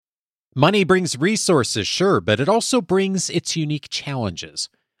Money brings resources, sure, but it also brings its unique challenges.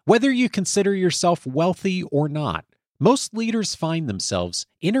 Whether you consider yourself wealthy or not, most leaders find themselves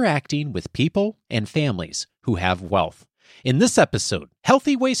interacting with people and families who have wealth. In this episode,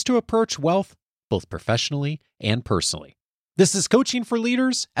 healthy ways to approach wealth, both professionally and personally. This is Coaching for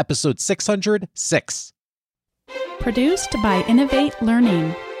Leaders, episode 606. Produced by Innovate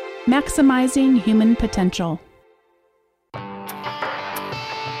Learning, maximizing human potential.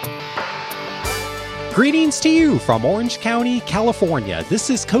 Greetings to you from Orange County, California. This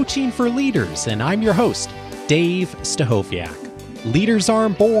is Coaching for Leaders, and I'm your host, Dave Stachowiak. Leaders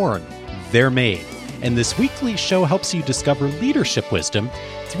aren't born, they're made. And this weekly show helps you discover leadership wisdom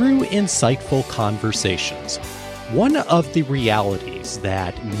through insightful conversations. One of the realities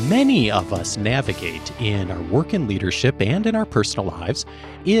that many of us navigate in our work in leadership and in our personal lives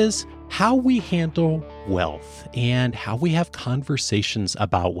is how we handle wealth and how we have conversations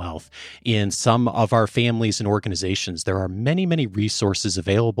about wealth. In some of our families and organizations, there are many, many resources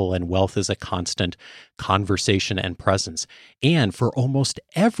available, and wealth is a constant conversation and presence. And for almost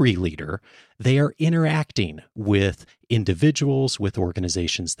every leader, they are interacting with individuals, with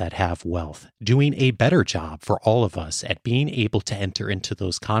organizations that have wealth, doing a better job for all of us at being able to enter into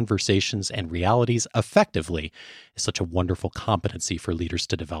those conversations and realities effectively is such a wonderful competency for leaders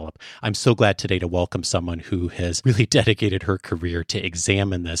to develop. I'm so glad today to welcome someone who has really dedicated her career to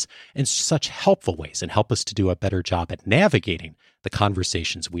examine this in such helpful ways and help us to do a better job at navigating the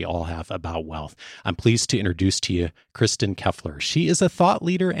conversations we all have about wealth. I'm pleased to introduce to you Kristen Keffler. She is a thought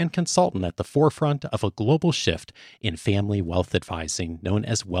leader and consultant at the forefront of a global shift in family wealth advising known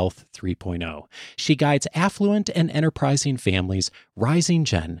as Wealth 3.0. She guides affluent and enterprising families, rising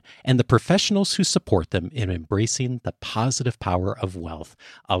gen, and the professionals who support them in embracing the positive power of wealth,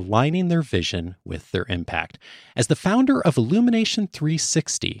 aligning their vision with their impact. As the founder of Illumination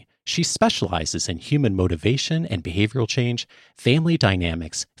 360, she specializes in human motivation and behavioral change, family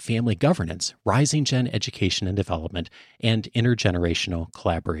dynamics, family governance, rising gen education and development, and intergenerational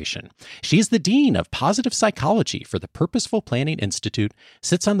collaboration. She is the Dean of Positive Psychology for the Purposeful Planning Institute,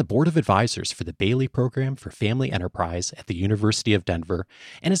 sits on the Board of Advisors for the Bailey Program for Family Enterprise at the University of Denver,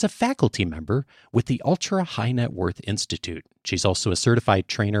 and is a faculty member with the Ultra High Net Worth Institute. She's also a certified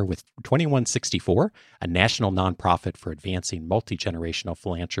trainer with 2164, a national nonprofit for advancing multi-generational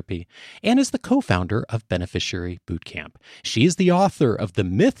philanthropy, and is the co-founder of Beneficiary Bootcamp. She is the author of The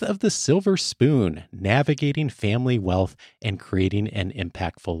Myth of the Silver Spoon, Navigating Family Wealth and Creating an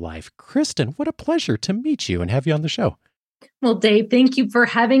Impactful Life. Kristen, what a pleasure to meet you and have you on the show. Well, Dave, thank you for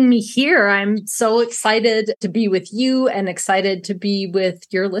having me here. I'm so excited to be with you and excited to be with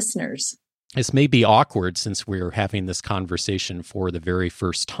your listeners. This may be awkward since we're having this conversation for the very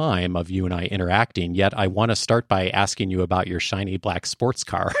first time of you and I interacting, yet I want to start by asking you about your shiny black sports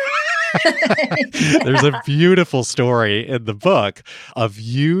car. There's a beautiful story in the book of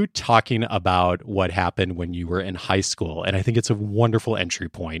you talking about what happened when you were in high school, and I think it's a wonderful entry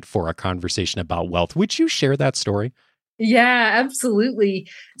point for a conversation about wealth. Would you share that story? Yeah, absolutely.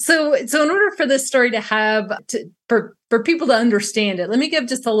 So in order for this story for people to understand it, let me give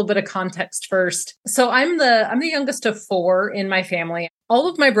just a little bit of context first. So I'm the youngest of four in my family. All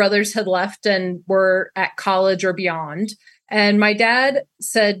of my brothers had left and were at college or beyond. And my dad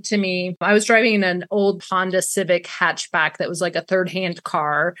said to me, I was driving an old Honda Civic hatchback that was like a third-hand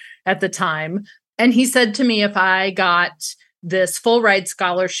car at the time. And he said to me, if I got this full ride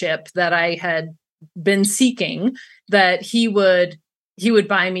scholarship that I had been seeking, that he would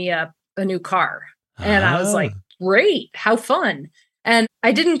buy me a new car. And I was like, great, how fun. And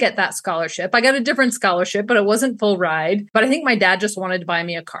I didn't get that scholarship. I got a different scholarship, but it wasn't full ride. But I think my dad just wanted to buy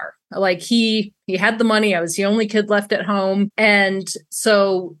me a car. Like he had the money. I was the only kid left at home. And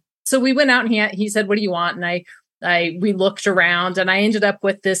so we went out and he said, what do you want? And we looked around and I ended up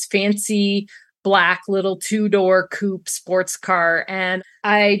with this fancy black little 2-door coupe sports car. And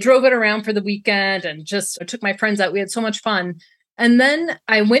I drove it around for the weekend and I took my friends out. We had so much fun. And then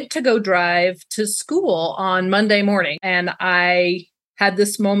I went to go drive to school on Monday morning. And I had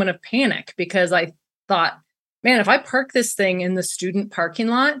this moment of panic because I thought, man, if I park this thing in the student parking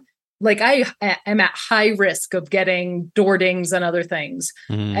lot, like I am at high risk of getting door dings and other things.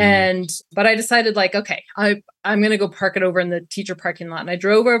 But I decided like, okay, I'm going to go park it over in the teacher parking lot. And I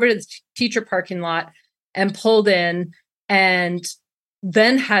drove over to the teacher parking lot and pulled in and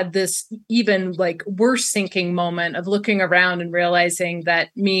then had this even like worse sinking moment of looking around and realizing that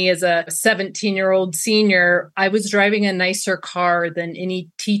me as a 17-year-old senior, I was driving a nicer car than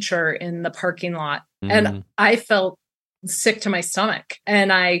any teacher in the parking lot. And I felt sick to my stomach.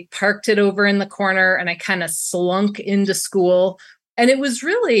 And I parked it over in the corner and I kind of slunk into school And it was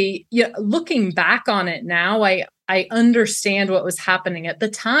really, looking back on it now, I understand what was happening at the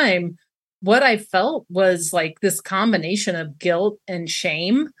time. What I felt was like this combination of guilt and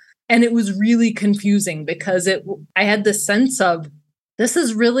shame. And it was really confusing because I had this sense of, this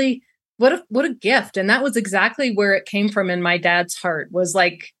is really what a gift. And that was exactly where it came from in my dad's heart, was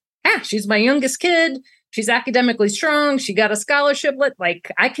like, she's my youngest kid. She's academically strong. She got a scholarship.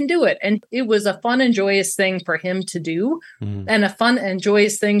 Like, I can do it. And it was a fun and joyous thing for him to do, and a fun and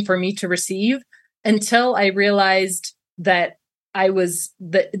joyous thing for me to receive, until I realized that I was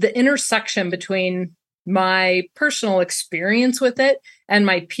the intersection between my personal experience with it and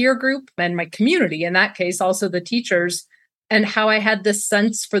my peer group and my community, in that case, also the teachers, and how I had this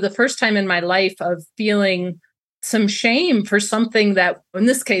sense for the first time in my life of feeling some shame for something that, in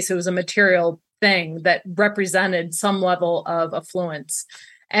this case, it was a material thing that represented some level of affluence.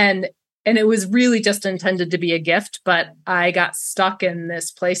 And it was really just intended to be a gift, but I got stuck in this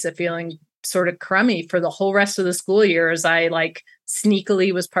place of feeling sort of crummy for the whole rest of the school year as I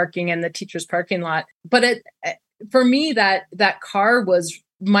sneakily was parking in the teacher's parking lot. But for me, that car was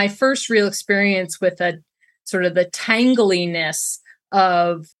my first real experience with a sort of the tangliness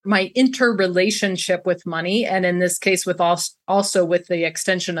of my interrelationship with money. And in this case, with also with the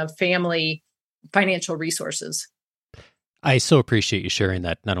extension of family financial resources. I so appreciate you sharing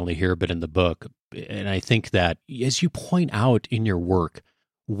that, not only here, but in the book. And I think that, as you point out in your work,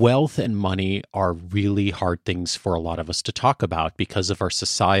 wealth and money are really hard things for a lot of us to talk about because of our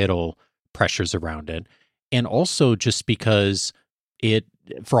societal pressures around it. And also just because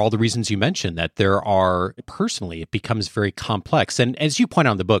for all the reasons you mentioned, that personally, it becomes very complex. And as you point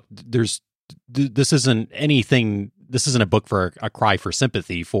out in the book, this isn't a book for a cry for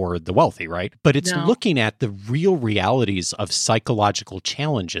sympathy for the wealthy, right? But it's looking at the real realities of psychological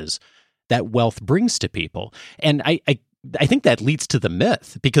challenges that wealth brings to people. And I think that leads to the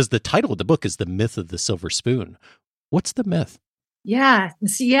myth, because the title of the book is The Myth of the Silver Spoon. What's the myth? Yeah,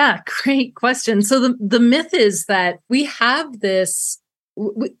 great question. So the myth is that we have this,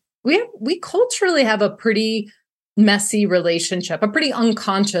 we culturally have a pretty messy relationship, a pretty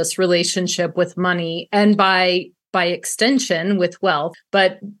unconscious relationship with money, and by extension with wealth.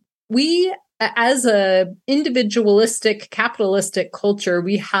 But we, as a individualistic, capitalistic culture,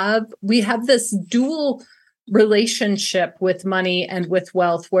 we have this dual relationship with money and with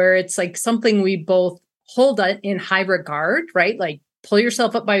wealth, where it's like something we both hold in high regard, right? Like, pull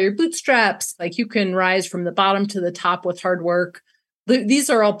yourself up by your bootstraps. Like, you can rise from the bottom to the top with hard work. These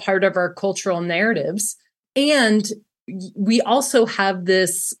are all part of our cultural narratives. And we also have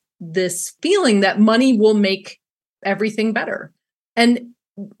this feeling that money will make everything better. And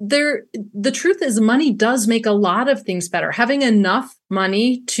the truth is, money does make a lot of things better. Having enough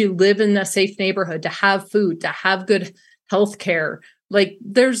money to live in a safe neighborhood, to have food, to have good health care,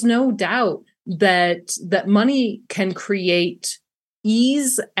 there's no doubt that money can create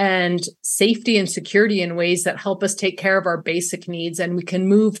ease and safety and security in ways that help us take care of our basic needs, and we can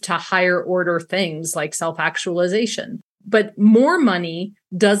move to higher order things like self-actualization. But more money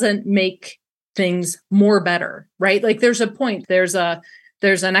doesn't make things more better, right? There's a point, there's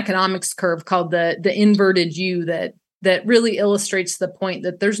an economics curve called the inverted U that really illustrates the point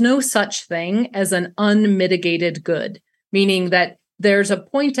that there's no such thing as an unmitigated good, meaning that there's a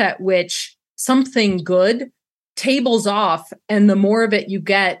point at which something good tables off, and the more of it you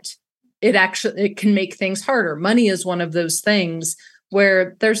get, it can make things harder. Money is one of those things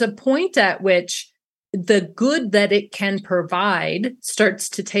where there's a point at which the good that it can provide starts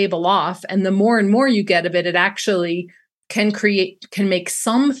to table off, and the more and more you get of it, it actually can make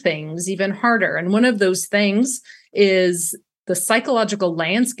some things even harder. And one of those things is the psychological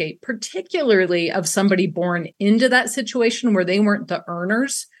landscape, particularly of somebody born into that situation where they weren't the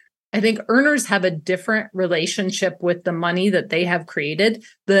earners. I think earners have a different relationship with the money that they have created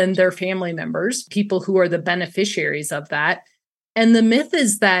than their family members, people who are the beneficiaries of that. And the myth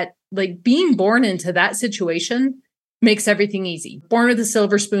is that being born into that situation makes everything easy. Born with a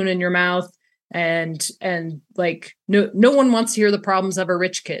silver spoon in your mouth, and no one wants to hear the problems of a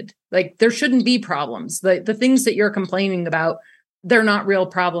rich kid. There shouldn't be problems. The things that you're complaining about, they're not real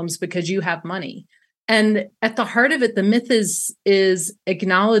problems because you have money. And at the heart of it, the myth is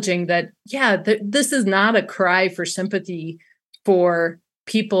acknowledging that, this is not a cry for sympathy for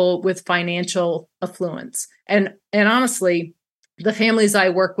people with financial affluence. And honestly, the families I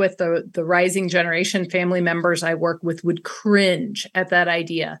work with, the rising generation family members I work with, would cringe at that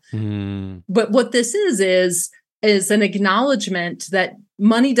idea. But what this is an acknowledgement that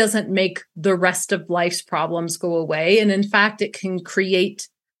money doesn't make the rest of life's problems go away. And in fact, it can create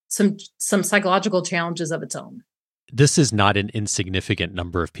some psychological challenges of its own. This is not an insignificant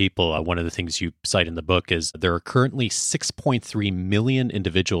number of people. One of the things you cite in the book is there are currently 6.3 million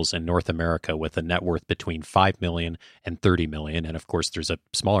individuals in North America with a net worth between 5 million and 30 million. And of course, there's a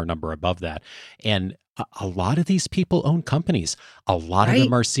smaller number above that. And a lot of these people own companies. A lot of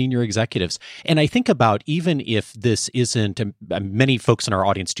them are senior executives. And I think about, even if this isn't, many folks in our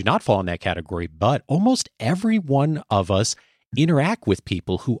audience do not fall in that category, but almost every one of us interact with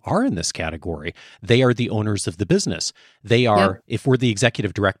people who are in this category. They are the owners of the business. They are, if we're the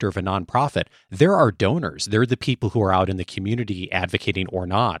executive director of a nonprofit, there are donors. They're the people who are out in the community advocating or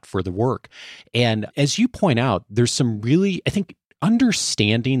not for the work. And as you point out, there's some really, I think,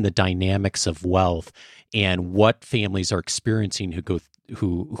 understanding the dynamics of wealth and what families are experiencing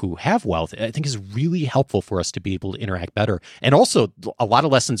who have wealth, I think is really helpful for us to be able to interact better. And also a lot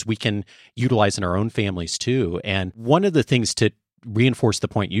of lessons we can utilize in our own families too. And one of the things, to reinforce the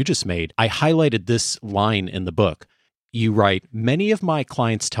point you just made, I highlighted this line in the book. You write, "Many of my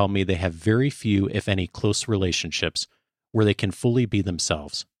clients tell me they have very few, if any, close relationships where they can fully be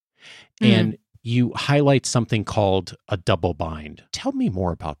themselves." And you highlight something called a double bind. Tell me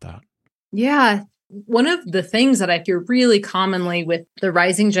more about that. Yeah. One of the things that I hear really commonly with the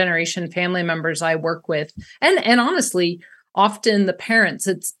rising generation family members I work with, and honestly, often the parents,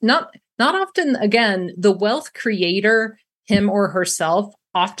 it's not often, again, the wealth creator, him or herself,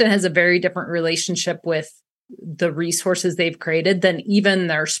 often has a very different relationship with the resources they've created than even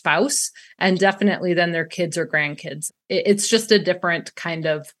their spouse, and definitely than their kids or grandkids. It's just a different kind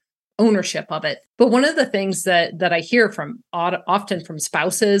of ownership of it. But one of the things that I hear from often from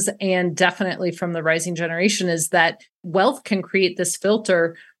spouses, and definitely from the rising generation, is that wealth can create this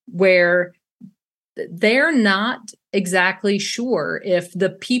filter where they're not exactly sure if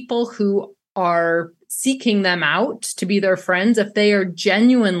the people who are seeking them out to be their friends, if they are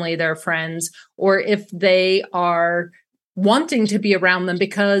genuinely their friends, or if they are wanting to be around them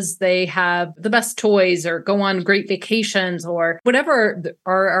because they have the best toys or go on great vacations or whatever,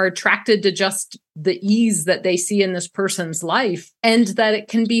 are attracted to just the ease that they see in this person's life. And that it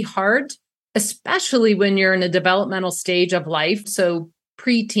can be hard, especially when you're in a developmental stage of life. So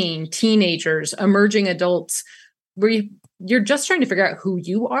preteen, teenagers, emerging adults, where you're just trying to figure out who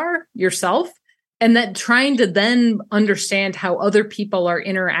you are yourself, and that trying to then understand how other people are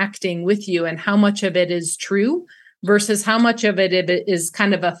interacting with you and how much of it is true versus how much of it is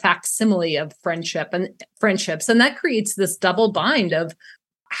kind of a facsimile of friendships. And that creates this double bind of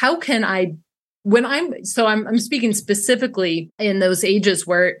how can I, I'm speaking specifically in those ages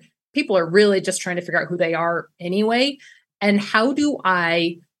where people are really just trying to figure out who they are anyway. And how do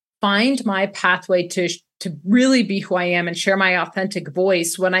I find my pathway to really be who I am and share my authentic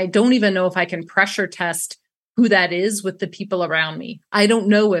voice when I don't even know if I can pressure test who that is with the people around me? I don't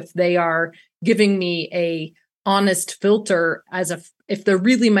know if they are giving me a honest filter if they're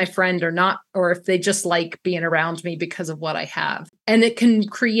really my friend or not, or if they just like being around me because of what I have. And it can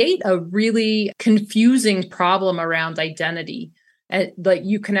create a really confusing problem around identity. Like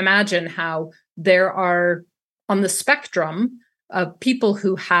you can imagine how there are on the spectrum of people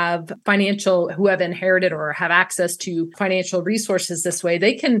who have inherited or have access to financial resources this way.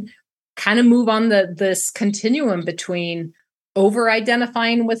 They can kind of move on this continuum between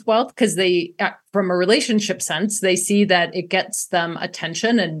over-identifying with wealth because they, from a relationship sense, they see that it gets them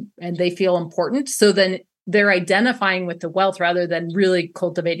attention and they feel important. So then they're identifying with the wealth rather than really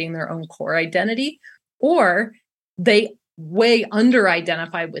cultivating their own core identity. Or they way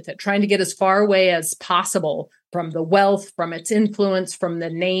under-identify with it, trying to get as far away as possible from the wealth, from its influence, from the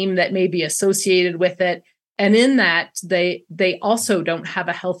name that may be associated with it. And in that, they also don't have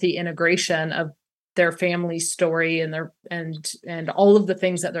a healthy integration of their family story and all of the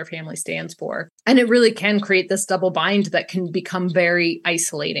things that their family stands for. And it really can create this double bind that can become very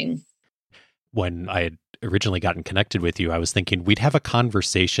isolating. When I had originally gotten connected with you, I was thinking we'd have a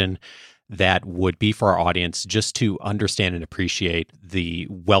conversation that would be for our audience just to understand and appreciate the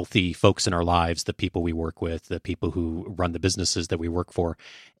wealthy folks in our lives, the people we work with, the people who run the businesses that we work for.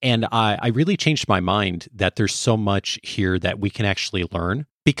 And I really changed my mind that there's so much here that we can actually learn.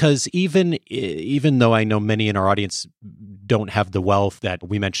 Because even though I know many in our audience don't have the wealth that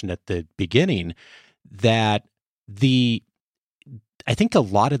we mentioned at the beginning, that I think a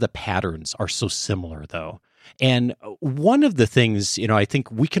lot of the patterns are so similar, though. And one of the things, I think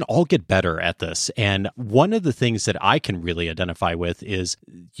we can all get better at this. And one of the things that I can really identify with is,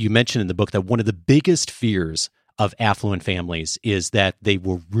 you mentioned in the book that one of the biggest fears of affluent families is that they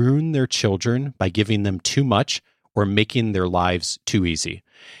will ruin their children by giving them too much or making their lives too easy.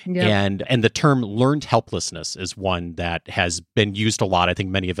 Yep. And the term learned helplessness is one that has been used a lot. I think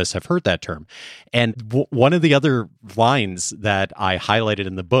many of us have heard that term. And one of the other lines that I highlighted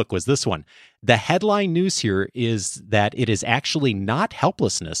in the book was this one. The headline news here is that it is actually not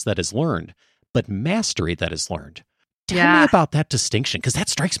helplessness that is learned, but mastery that is learned. Tell me about that distinction, because that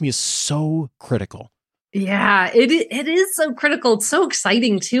strikes me as so critical. Yeah, it is so critical. It's so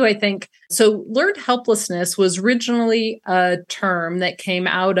exciting too, I think. So learned helplessness was originally a term that came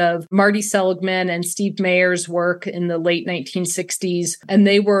out of Marty Seligman and Steve Mayer's work in the late 1960s. And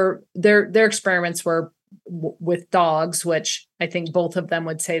their experiments were with dogs, which I think both of them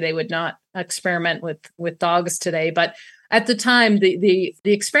would say they would not experiment with dogs today. But at the time, the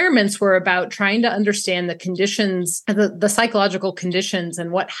experiments were about trying to understand the conditions, the psychological conditions,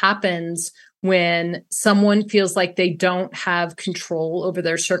 and what happens when someone feels like they don't have control over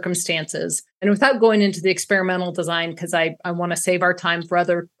their circumstances. And without going into the experimental design, because I want to save our time for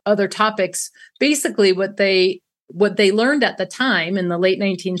other topics, basically what they learned at the time in the late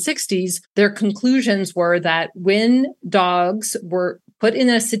 1960s, their conclusions were that when dogs were put in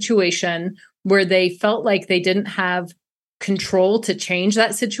a situation where they felt like they didn't have control to change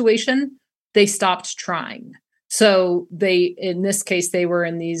that situation, they stopped trying. So in this case, they were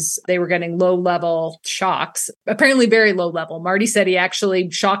getting low level shocks, apparently very low level. Marty said he actually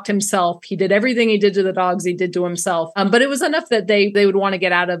shocked himself. He did everything he did to the dogs, he did to himself. But it was enough that they would want to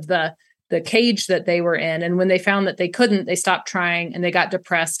get out of the cage that they were in. And when they found that they couldn't, they stopped trying and they got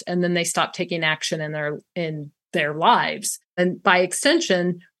depressed, and then they stopped taking action in their lives. And by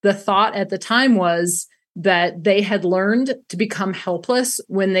extension, the thought at the time was that they had learned to become helpless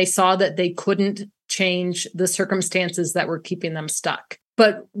when they saw that they couldn't change the circumstances that were keeping them stuck.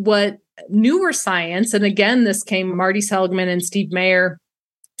 But what newer science, and again, this came Marty Seligman and Steve Mayer.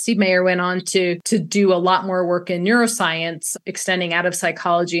 Steve Mayer went on to do a lot more work in neuroscience, extending out of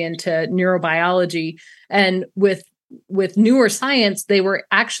psychology into neurobiology. And with newer science, they were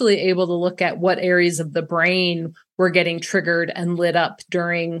actually able to look at what areas of the brain were getting triggered and lit up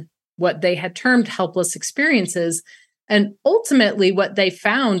during what they had termed helpless experiences. And ultimately, what they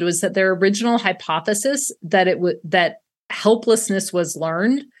found was that their original hypothesis that helplessness was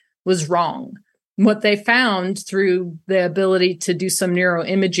learned was wrong. What they found through the ability to do some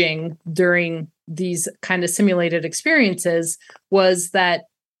neuroimaging during these kind of simulated experiences was that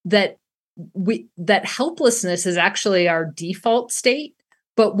helplessness is actually our default state,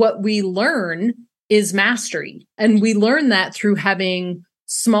 but what we learn is mastery. And we learn that through having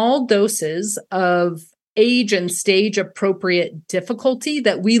small doses of age and stage appropriate difficulty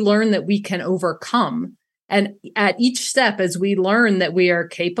that we learn that we can overcome. And at each step, as we learn that we are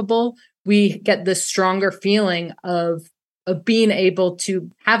capable, we get this stronger feeling of being able to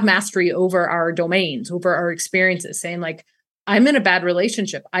have mastery over our domains, over our experiences, saying like, I'm in a bad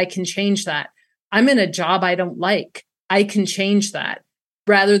relationship, I can change that. I'm in a job I don't like, I can change that,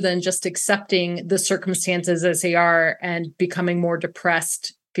 rather than just accepting the circumstances as they are and becoming more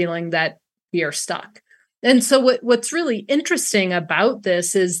depressed, feeling that we are stuck. And so what's really interesting about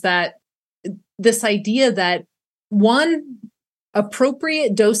this is that this idea that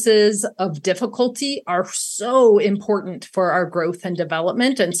appropriate doses of difficulty are so important for our growth and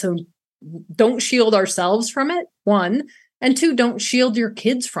development. And so don't shield ourselves from it, one. And two, don't shield your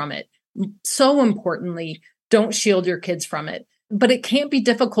kids from it. So importantly, don't shield your kids from it. But it can't be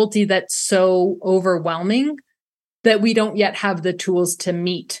difficulty that's so overwhelming that we don't yet have the tools to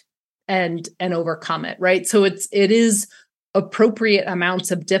meet and overcome it, right? So it is appropriate amounts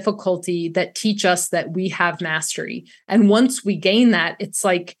of difficulty that teach us that we have mastery. And once we gain that, it's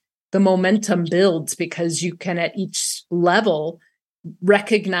like the momentum builds because you can at each level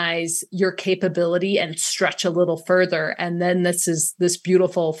recognize your capability and stretch a little further. And then this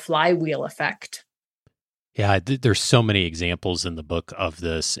beautiful flywheel effect. Yeah, there's so many examples in the book of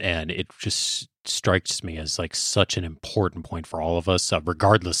this, and it just strikes me as like such an important point for all of us,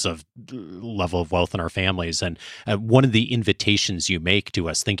 regardless of level of wealth in our families. And one of the invitations you make to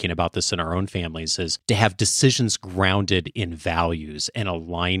us thinking about this in our own families is to have decisions grounded in values and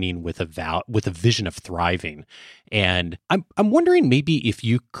aligning with a vision of thriving. And I'm wondering maybe if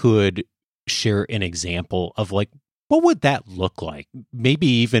you could share an example of like, what would that look like? Maybe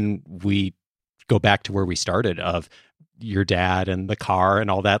even we go back to where we started of your dad and the car and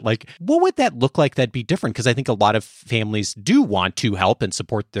all that. Like, what would that look like that'd be different? Because I think a lot of families do want to help and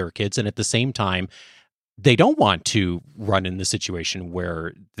support their kids. And at the same time, they don't want to run in the situation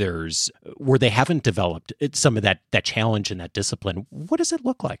where they haven't developed some of that challenge and that discipline. What does it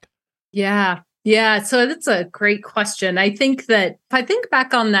look like? Yeah. Yeah, so that's a great question. I think that if I think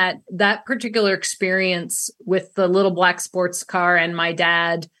back on that particular experience with the little black sports car and my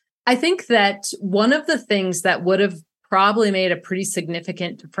dad, I think that one of the things that would have probably made a pretty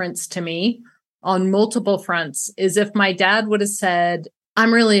significant difference to me on multiple fronts is if my dad would have said,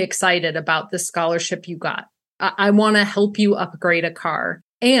 "I'm really excited about this scholarship you got. I want to help you upgrade a car.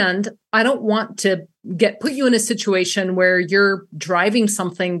 And I don't want to put you in a situation where you're driving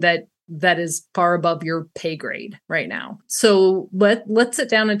something that is far above your pay grade right now. So let's sit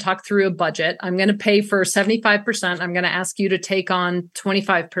down and talk through a budget. I'm going to pay for 75%. I'm going to ask you to take on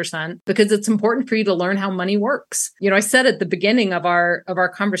 25% because it's important for you to learn how money works." I said at the beginning of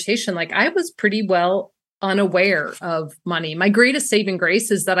our conversation, like I was pretty well unaware of money. My greatest saving grace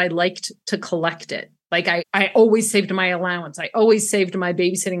is that I liked to collect it. Like I always saved my allowance. I always saved my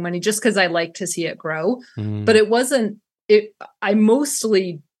babysitting money just because I like to see it grow. But I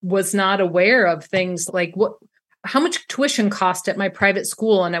mostly was not aware of things like how much tuition cost at my private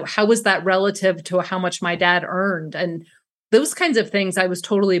school and how was that relative to how much my dad earned, and those kinds of things I was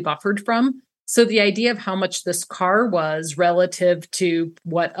totally buffered from. So the idea of how much this car was relative to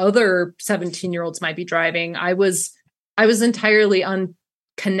what other 17-year-olds might be driving, I was entirely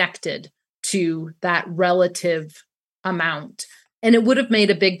unconnected to that relative amount. And it would have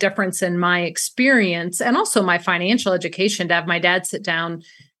made a big difference in my experience and also my financial education to have my dad sit down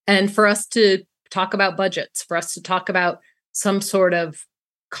and for us to talk about budgets, for us to talk about some sort of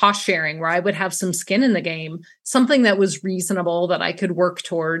cost sharing where I would have some skin in the game, something that was reasonable that I could work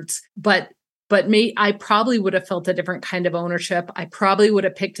towards. But I probably would have felt a different kind of ownership. I probably would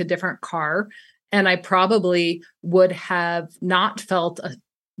have picked a different car. And I probably would have not felt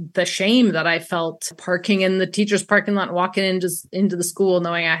the shame that I felt parking in the teacher's parking lot, walking into the school,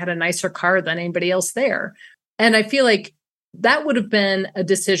 knowing I had a nicer car than anybody else there. And I feel like that would have been a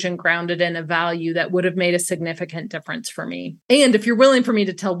decision grounded in a value that would have made a significant difference for me. And if you're willing for me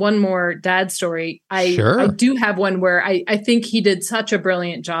to tell one more dad story, I do have one where I think he did such a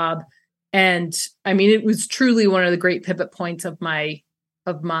brilliant job. And I mean, it was truly one of the great pivot points of my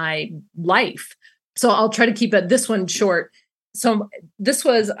life. So I'll try to keep this one short. So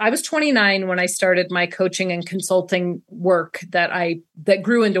I was 29 when I started my coaching and consulting work that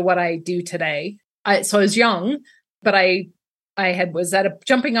grew into what I do today. So I was young, but I was at a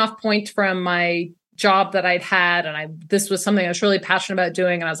jumping off point from my job that I'd had. And this was something I was really passionate about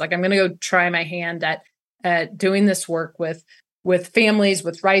doing. And I was like, I'm going to go try my hand at doing this work with families,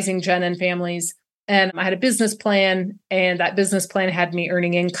 with rising gen and families. And I had a business plan, and that business plan had me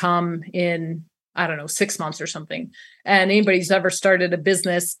earning income in, 6 months or something. And anybody who's ever started a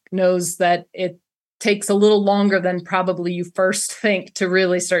business knows that it takes a little longer than probably you first think to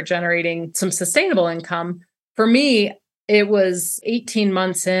really start generating some sustainable income. For me, it was 18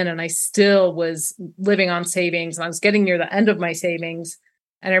 months in, and I still was living on savings. And I was getting near the end of my savings.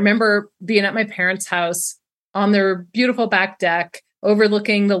 And I remember being at my parents' house on their beautiful back deck,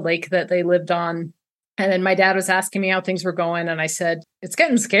 overlooking the lake that they lived on. And then my dad was asking me how things were going. And I said, it's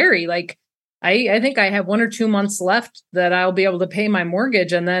getting scary. Like, I think I have 1 or 2 months left that I'll be able to pay my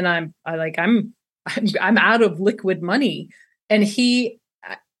mortgage. And then I'm out of liquid money. And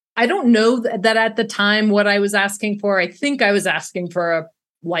I don't know that at the time what I was asking for. I think I was asking for a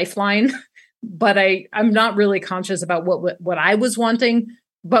lifeline, but I'm not really conscious about what I was wanting.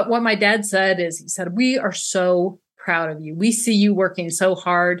 But what my dad said is, he said, "We are so proud of you. We see you working so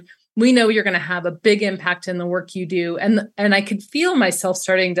hard. We know you're going to have a big impact in the work you do." And I could feel myself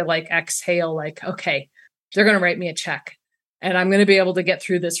starting to exhale, okay, they're going to write me a check and I'm going to be able to get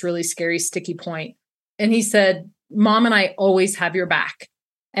through this really scary, sticky point. And he said, "Mom and I always have your back.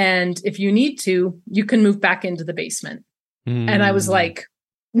 And if you need to, you can move back into the basement." And I was like,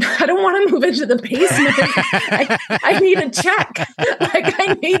 I don't want to move into the basement. I need a check.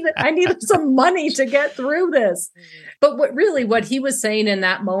 I need some money to get through this. But what he was saying in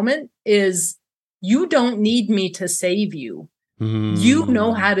that moment is, you don't need me to save you. You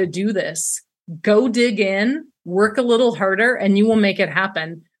know how to do this. Go dig in, work a little harder, and you will make it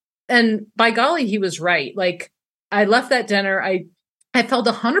happen. And by golly, he was right. I left that dinner. I felt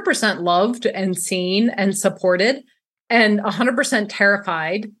 100% loved and seen and supported, and 100%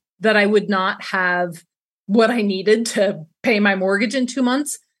 terrified that I would not have what I needed to pay my mortgage in 2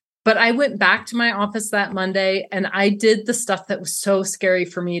 months. But I went back to my office that Monday and I did the stuff that was so scary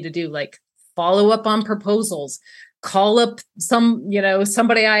for me to do, like follow up on proposals, call up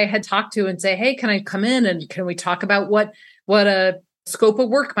somebody I had talked to and say, "Hey, can I come in and can we talk about what a scope of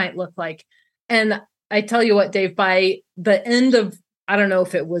work might look like?" And I tell you what, Dave, by the end of, I don't know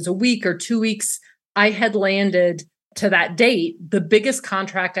if it was a week or 2 weeks, I had landed to that date, the biggest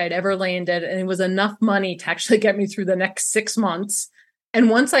contract I'd ever landed, and it was enough money to actually get me through the next 6 months. And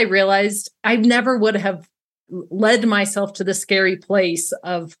once I realized I never would have led myself to the scary place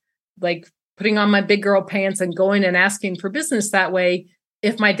of like putting on my big girl pants and going and asking for business that way,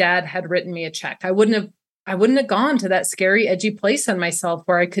 if my dad had written me a check, I wouldn't have gone to that scary, edgy place in myself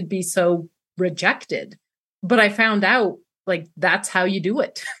where I could be so rejected. But I found out like that's how you do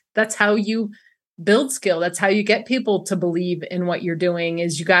it. That's how you build skill. That's how you get people to believe in what you're doing,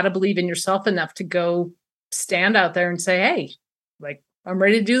 is you got to believe in yourself enough to go stand out there and say, hey, like, I'm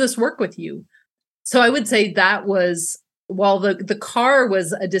ready to do this work with you. So I would say that was, while the car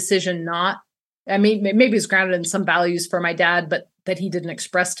was a decision, maybe it was grounded in some values for my dad, but that he didn't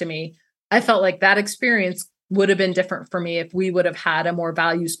express to me. I felt like that experience would have been different for me if we would have had a more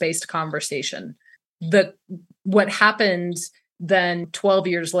values-based conversation. What happened then 12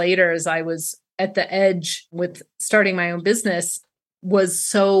 years later, as I was at the edge with starting my own business, was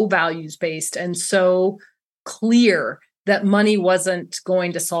so values-based and so clear that money wasn't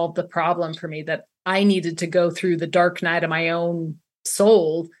going to solve the problem for me, that I needed to go through the dark night of my own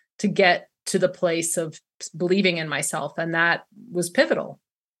soul to get to the place of believing in myself. And that was pivotal.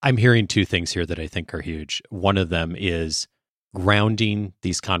 I'm hearing two things here that I think are huge. One of them is grounding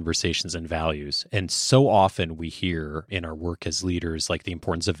these conversations in values. And so often we hear in our work as leaders, like the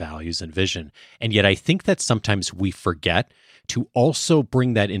importance of values and vision. And yet I think that sometimes we forget to also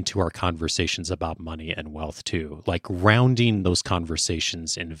bring that into our conversations about money and wealth too. Like grounding those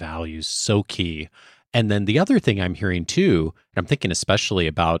conversations in values, so key. And then the other thing I'm hearing too, and I'm thinking especially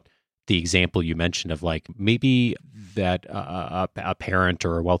about the example you mentioned of like maybe that a parent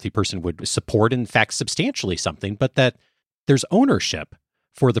or a wealthy person would support, in fact, substantially something, but that there's ownership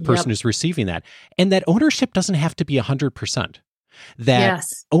for the person who's receiving that. And that ownership doesn't have to be 100%. That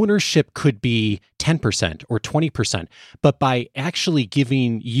ownership could be 10% or 20%, but by actually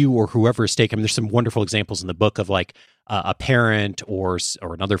giving you or whoever a stake, I mean, there's some wonderful examples in the book of like a parent or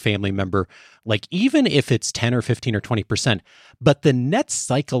another family member, like even if it's 10 or 15 or 20%, but the net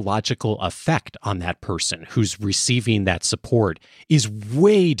psychological effect on that person who's receiving that support is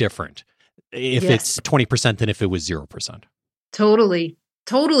way different if it's 20% than if it was 0%. Totally.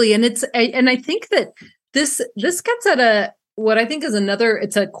 And I think that this gets at what I think is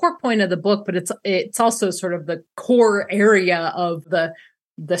it's a core point of the book, but it's also sort of the core area of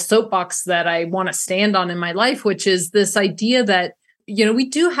the soapbox that I want to stand on in my life, which is this idea that, we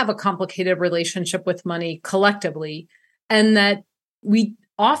do have a complicated relationship with money collectively, and that we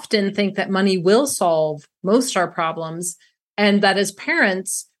often think that money will solve most our problems. And that as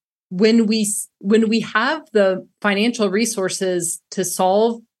parents, when we have the financial resources to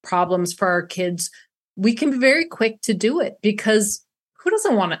solve problems for our kids, we can be very quick to do it, because who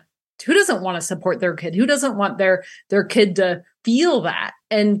doesn't want to support their kid? Who doesn't want their kid to feel that?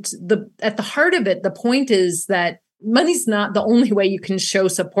 And at the heart of it, the point is that money's not the only way you can show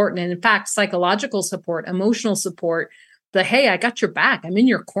support. And in fact, psychological support, emotional support, hey, I got your back, I'm in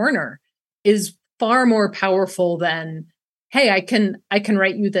your corner, is far more powerful than, hey, I can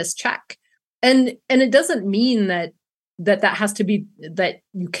write you this check. And it doesn't mean that has to be that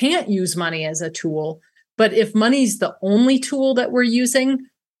you can't use money as a tool. But if money's the only tool that we're using,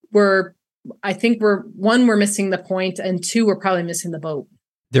 we're missing the point, and two, we're probably missing the boat.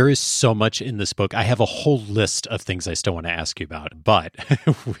 There is so much in this book. I have a whole list of things I still want to ask you about, but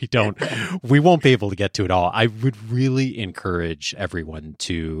we won't be able to get to it all. I would really encourage everyone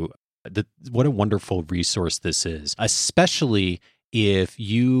what a wonderful resource this is, especially if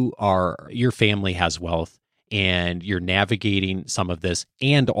your family has wealth and you're navigating some of this.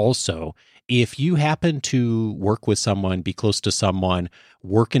 And also, if you happen to work with someone, be close to someone,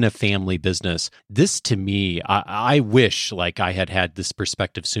 work in a family business, this to me, I wish like I had this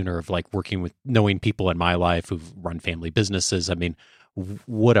perspective sooner of like working with, knowing people in my life who've run family businesses. I mean,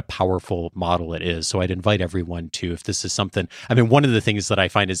 what a powerful model it is. So I'd invite everyone to, if this is something, I mean, one of the things that I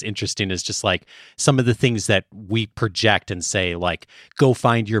find is interesting is just like some of the things that we project and say, like, go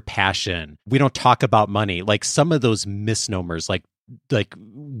find your passion. We don't talk about money, like some of those misnomers, like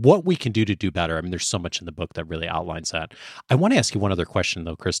what we can do to do better. I mean, there's so much in the book that really outlines that. I want to ask you one other question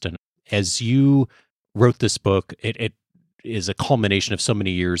though, Kristen. As you wrote this book, it is a culmination of so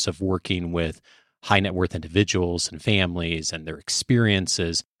many years of working with high net worth individuals and families and their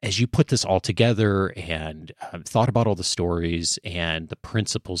experiences. As you put this all together and thought about all the stories and the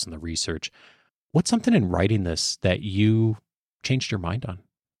principles and the research, what's something in writing this that you changed your mind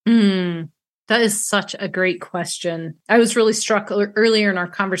on? That is such a great question. I was really struck earlier in our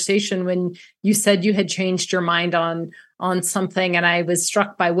conversation when you said you had changed your mind on something, and I was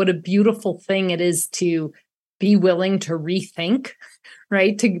struck by what a beautiful thing it is to be willing to rethink,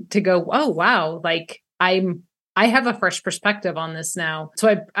 right? To go, oh, wow, like I have a fresh perspective on this now.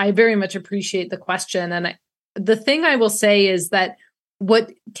 So I very much appreciate the question. And the thing I will say is that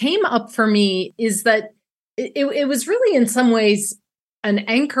what came up for me is that it was really in some ways an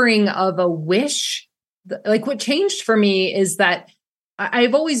anchoring of a wish. Like what changed for me is that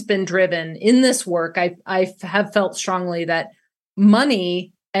I've always been driven in this work. I have felt strongly that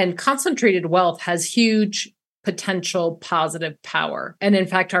money and concentrated wealth has huge potential positive power. And in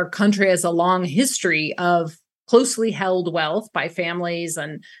fact, our country has a long history of closely held wealth by families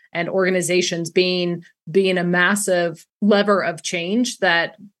and organizations being a massive lever of change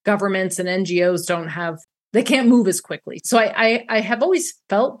that governments and NGOs they can't move as quickly. So I have always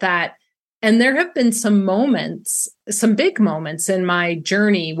felt that. And there have been some moments, some big moments in my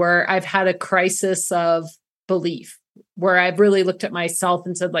journey where I've had a crisis of belief, where I've really looked at myself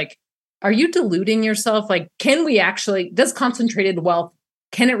and said, like, are you deluding yourself? Like, does concentrated wealth,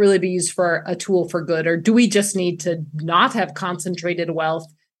 can it really be used for a tool for good? Or do we just need to not have concentrated wealth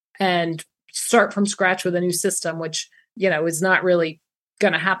and start from scratch with a new system, which, is not really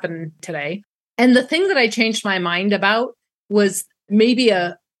going to happen today? And the thing that I changed my mind about was maybe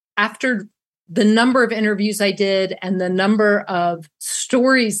after the number of interviews I did and the number of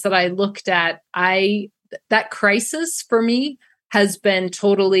stories that I looked at, that crisis for me has been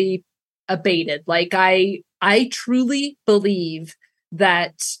totally abated. Like I truly believe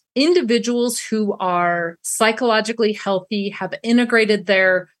that individuals who are psychologically healthy, have integrated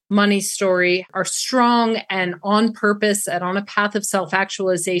their money story, are strong and on purpose and on a path of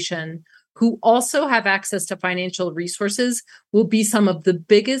self-actualization, who also have access to financial resources, will be some of the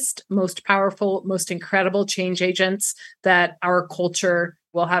biggest, most powerful, most incredible change agents that our culture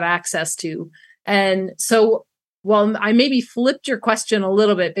will have access to. And so while I maybe flipped your question a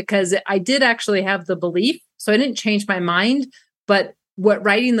little bit, because I did actually have the belief, so I didn't change my mind, but what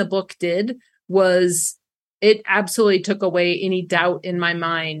writing the book did was it absolutely took away any doubt in my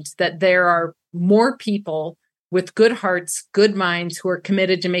mind that there are more people with good hearts, good minds, who are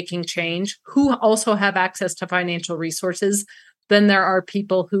committed to making change, who also have access to financial resources, than there are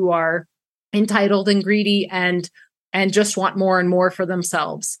people who are entitled and greedy and just want more and more for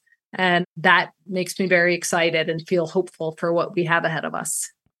themselves. And that makes me very excited and feel hopeful for what we have ahead of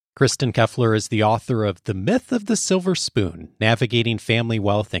us. Kristin Kefler is the author of The Myth of the Silver Spoon, Navigating Family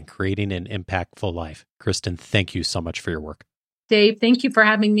Wealth and Creating an Impactful Life. Kristin, thank you so much for your work. Dave, thank you for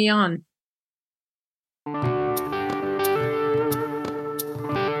having me on.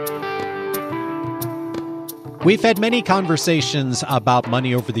 We've had many conversations about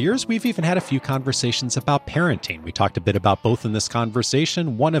money over the years. We've even had a few conversations about parenting. We talked a bit about both in this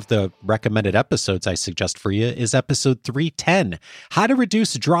conversation. One of the recommended episodes I suggest for you is episode 310, How to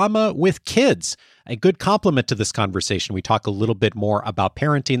Reduce Drama with Kids. A good complement to this conversation. We talk a little bit more about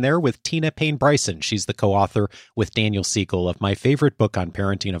parenting there with Tina Payne Bryson. She's the co-author with Daniel Siegel of my favorite book on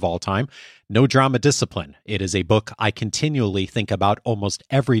parenting of all time, No Drama Discipline. It is a book I continually think about almost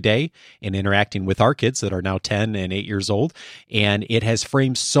every day in interacting with our kids that are now 10 and 8 years old. And it has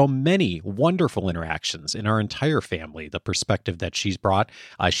framed so many wonderful interactions in our entire family, the perspective that she's brought.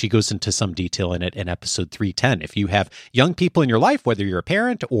 She goes into some detail in it in episode 310. If you have young people in your life, whether you're a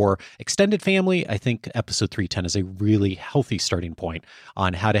parent or extended family, I think episode 310 is a really healthy starting point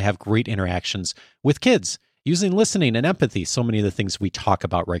on how to have great interactions with kids, using listening and empathy, so many of the things we talk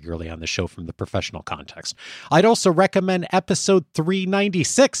about regularly on the show from the professional context. I'd also recommend episode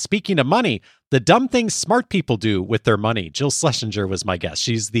 396, speaking of money, the dumb things smart people do with their money. Jill Schlesinger was my guest.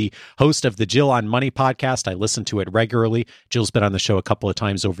 She's the host of the Jill on Money podcast. I listen to it regularly. Jill's been on the show a couple of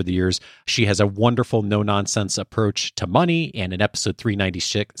times over the years. She has a wonderful no-nonsense approach to money. And in episode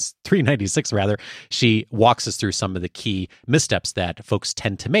 396, she walks us through some of the key missteps that folks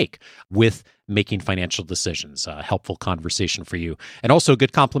tend to make with making financial decisions. A helpful conversation for you. And also a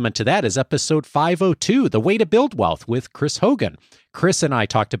good complement to that is episode 502, The Way to Build Wealth with Chris Hogan. Chris and I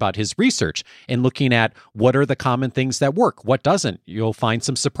talked about his research and looking at what are the common things that work, what doesn't. You'll find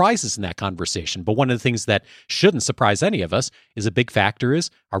some surprises in that conversation. But one of the things that shouldn't surprise any of us is a big factor is,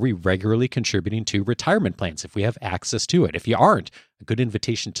 are we regularly contributing to retirement plans if we have access to it? If you aren't, a good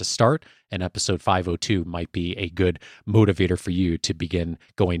invitation to start, and episode 502 might be a good motivator for you to begin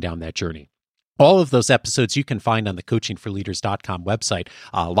going down that journey. All of those episodes you can find on the coachingforleaders.com website.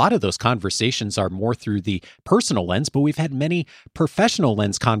 A lot of those conversations are more through the personal lens, but we've had many professional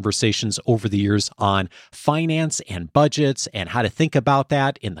lens conversations over the years on finance and budgets and how to think about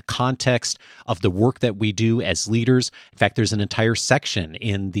that in the context of the work that we do as leaders. In fact, there's an entire section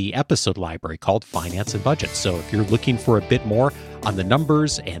in the episode library called Finance and Budget. So if you're looking for a bit more on the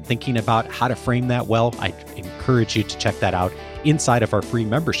numbers and thinking about how to frame that well, I encourage you to check that out inside of our free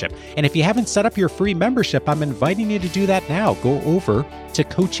membership. And if you haven't set up your free membership, I'm inviting you to do that now. Go over to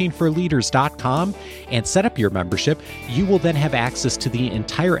coachingforleaders.com and set up your membership. You will then have access to the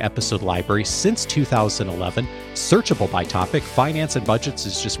entire episode library since 2011, searchable by topic. Finance and budgets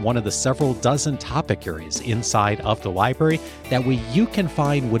is just one of the several dozen topic areas inside of the library. That way you can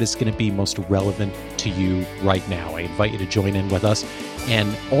find what is going to be most relevant to you right now. I invite you to join in with us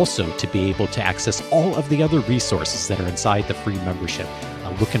and also to be able to access all of the other resources that are inside the free membership.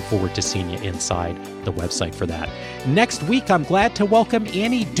 Looking forward to seeing you inside the website for that. Next week, I'm glad to welcome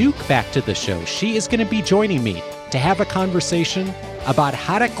Annie Duke back to the show. She is going to be joining me to have a conversation about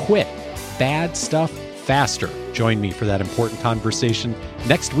how to quit bad stuff faster. Join me for that important conversation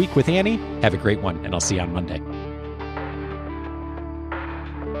next week with Annie. Have a great one, and I'll see you on Monday.